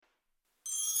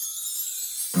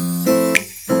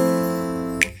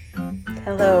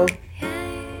Hello.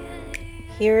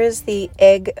 Here is the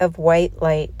egg of white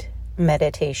light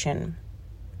meditation.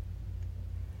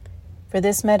 For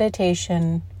this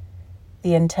meditation,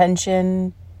 the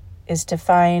intention is to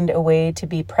find a way to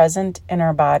be present in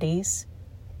our bodies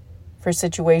for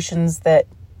situations that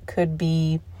could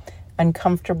be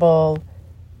uncomfortable,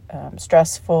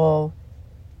 stressful,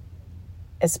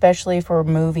 especially if we're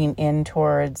moving in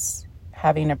towards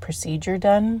having a procedure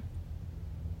done.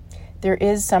 There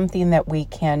is something that we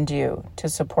can do to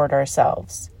support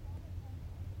ourselves.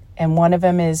 And one of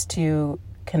them is to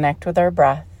connect with our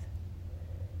breath,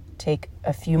 take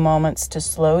a few moments to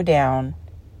slow down,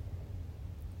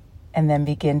 and then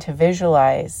begin to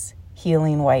visualize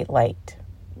healing white light.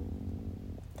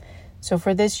 So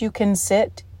for this, you can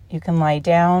sit, you can lie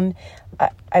down.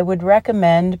 I would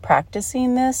recommend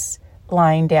practicing this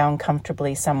lying down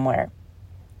comfortably somewhere.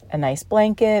 A nice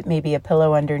blanket, maybe a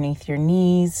pillow underneath your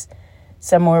knees,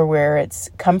 somewhere where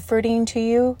it's comforting to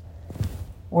you.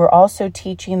 We're also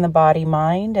teaching the body,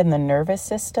 mind, and the nervous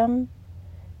system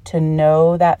to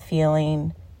know that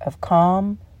feeling of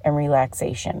calm and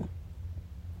relaxation.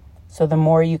 So the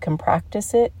more you can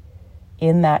practice it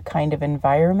in that kind of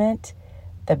environment,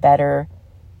 the better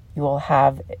you will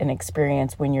have an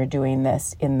experience when you're doing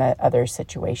this in the other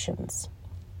situations.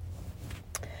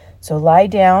 So lie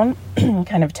down,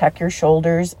 kind of tuck your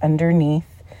shoulders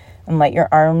underneath and let your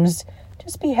arms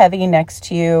just be heavy next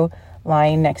to you,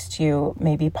 lying next to you,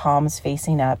 maybe palms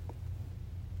facing up.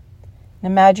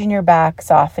 And imagine your back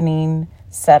softening,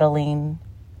 settling.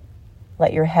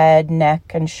 Let your head,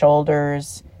 neck, and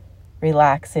shoulders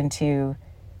relax into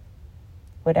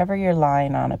whatever you're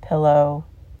lying on, a pillow,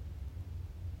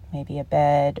 maybe a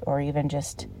bed, or even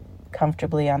just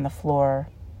comfortably on the floor.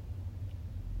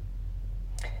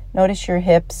 Notice your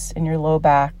hips and your low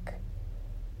back,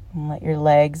 and let your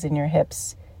legs and your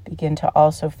hips begin to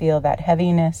also feel that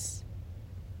heaviness,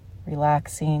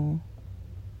 relaxing.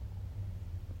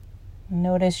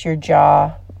 Notice your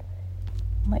jaw.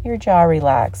 Let your jaw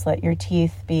relax. Let your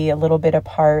teeth be a little bit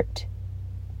apart.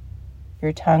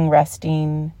 Your tongue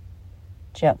resting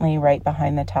gently right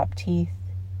behind the top teeth.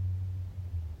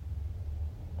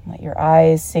 Let your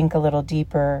eyes sink a little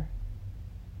deeper.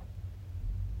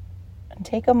 And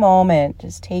take a moment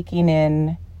just taking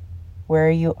in where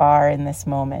you are in this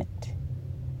moment.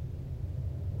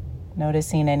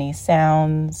 Noticing any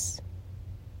sounds,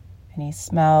 any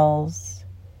smells,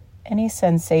 any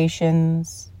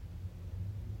sensations.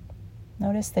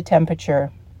 Notice the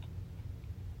temperature.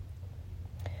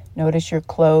 Notice your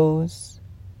clothes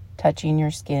touching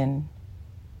your skin.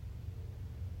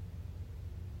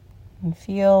 And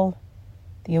feel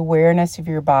the awareness of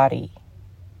your body.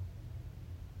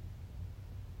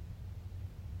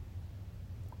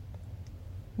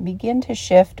 Begin to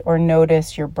shift or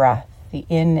notice your breath, the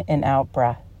in and out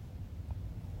breath.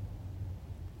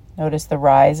 Notice the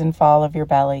rise and fall of your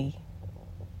belly.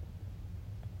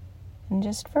 And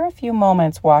just for a few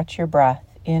moments, watch your breath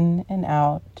in and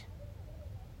out,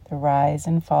 the rise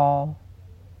and fall.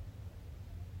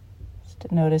 Just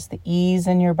to notice the ease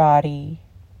in your body,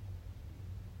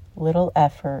 little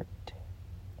effort.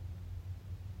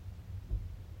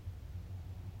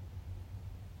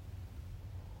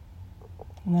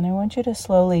 And then I want you to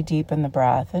slowly deepen the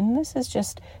breath. And this is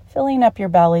just filling up your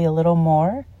belly a little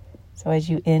more. So as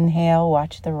you inhale,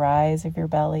 watch the rise of your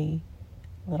belly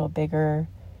a little bigger.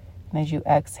 And as you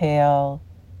exhale,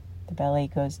 the belly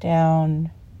goes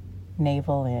down,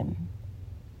 navel in.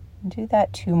 And do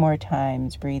that 2 more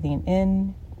times, breathing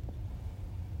in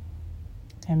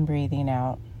and breathing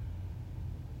out.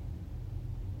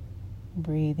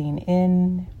 Breathing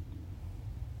in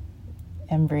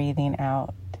and breathing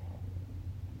out.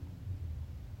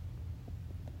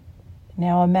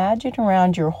 Now imagine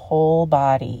around your whole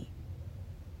body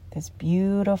this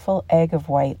beautiful egg of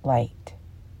white light.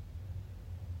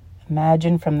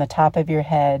 Imagine from the top of your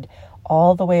head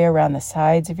all the way around the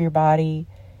sides of your body,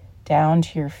 down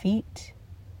to your feet.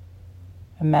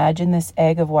 Imagine this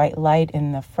egg of white light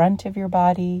in the front of your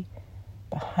body,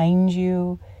 behind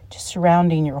you, just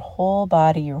surrounding your whole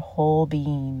body, your whole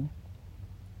being.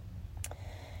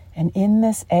 And in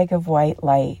this egg of white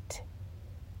light,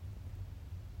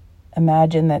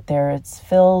 imagine that it's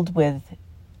filled with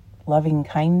loving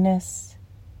kindness,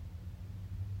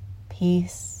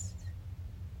 peace,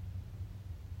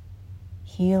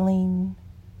 healing,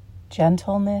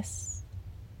 gentleness,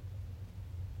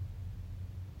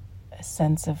 a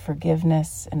sense of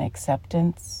forgiveness and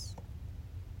acceptance.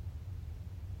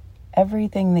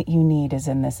 Everything that you need is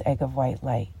in this egg of white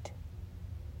light.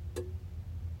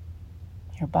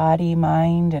 Your body,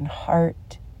 mind, and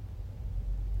heart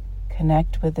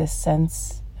connect with this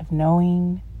sense of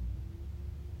knowing,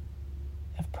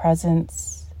 of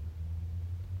presence.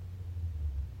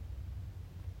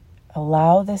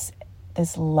 Allow this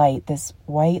light, this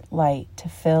white light, to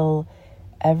fill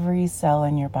every cell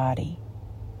in your body,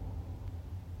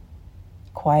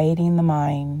 quieting the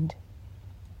mind,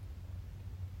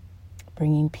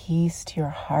 bringing peace to your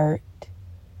heart,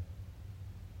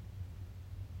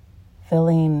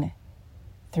 filling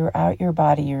throughout your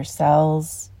body, your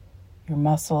cells, your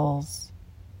muscles,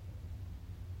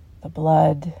 the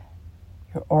blood,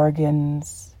 your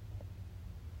organs.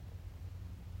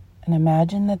 And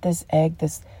imagine that this egg,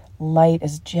 this light,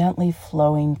 is gently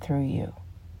flowing through you.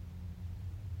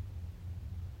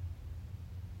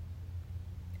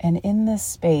 And in this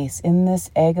space, in this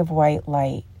egg of white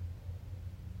light,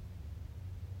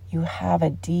 you have a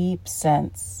deep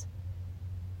sense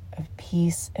of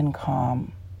peace and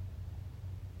calm,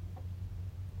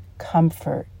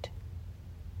 comfort,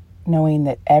 knowing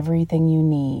that everything you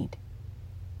need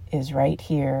is right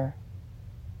here,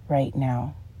 right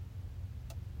now.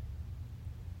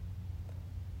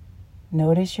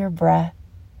 Notice your breath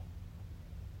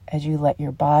as you let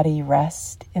your body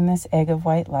rest in this egg of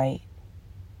white light.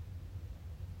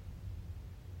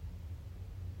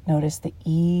 Notice the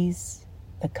ease,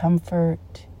 the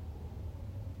comfort.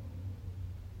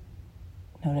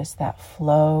 Notice that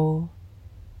flow,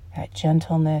 that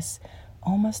gentleness,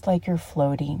 almost like you're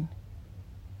floating.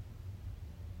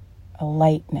 A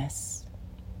lightness.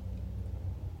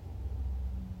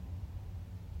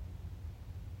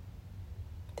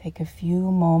 Take a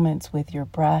few moments with your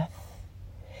breath,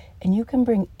 and you can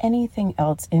bring anything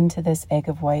else into this egg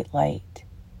of white light.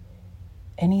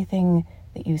 Anything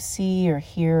that you see or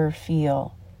hear or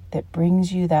feel that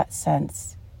brings you that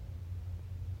sense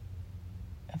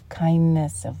of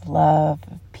kindness, of love,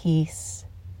 of peace.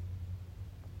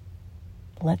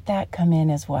 Let that come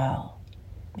in as well.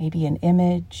 Maybe an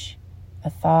image, a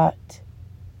thought,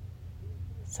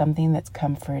 something that's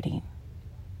comforting.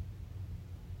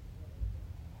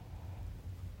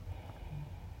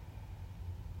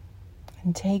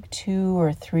 And take 2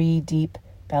 or 3 deep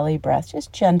belly breaths,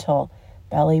 just gentle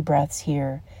belly breaths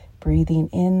here. Breathing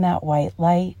in that white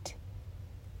light,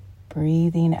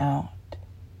 breathing out.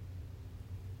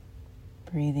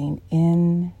 Breathing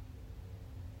in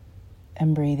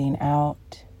and breathing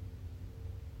out.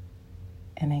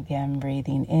 And again,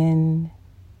 breathing in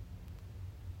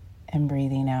and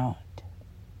breathing out.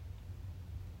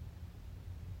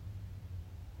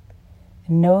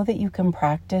 And know that you can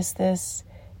practice this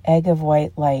egg of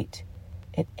white light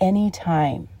at any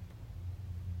time,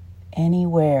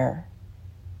 anywhere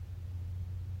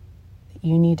that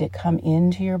you need to come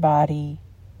into your body,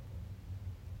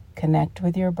 connect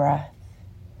with your breath,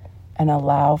 and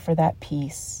allow for that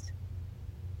peace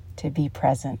to be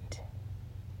present.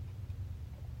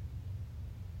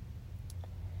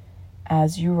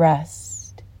 As you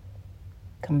rest,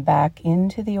 come back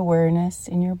into the awareness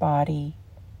in your body.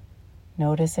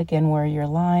 Notice again where you're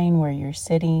lying, where you're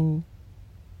sitting.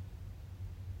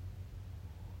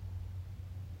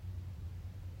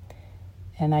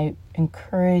 And I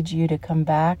encourage you to come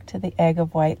back to the egg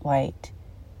of white light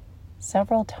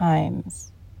several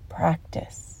times.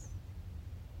 Practice.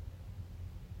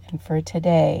 And for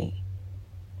today,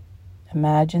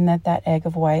 imagine that egg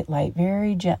of white light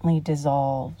very gently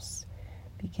dissolves,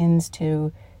 begins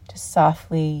to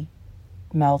softly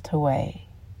melt away.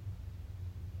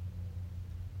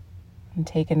 And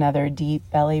take another deep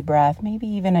belly breath, maybe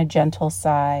even a gentle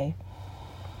sigh.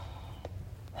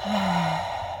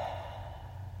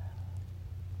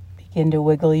 Begin to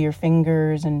wiggle your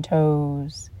fingers and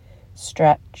toes.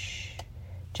 Stretch.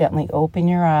 Gently open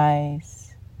your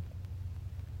eyes.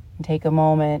 And take a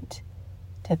moment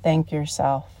to thank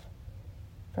yourself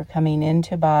for coming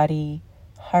into body,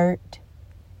 heart,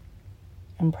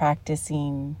 and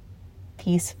practicing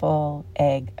peaceful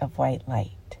egg of white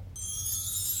light.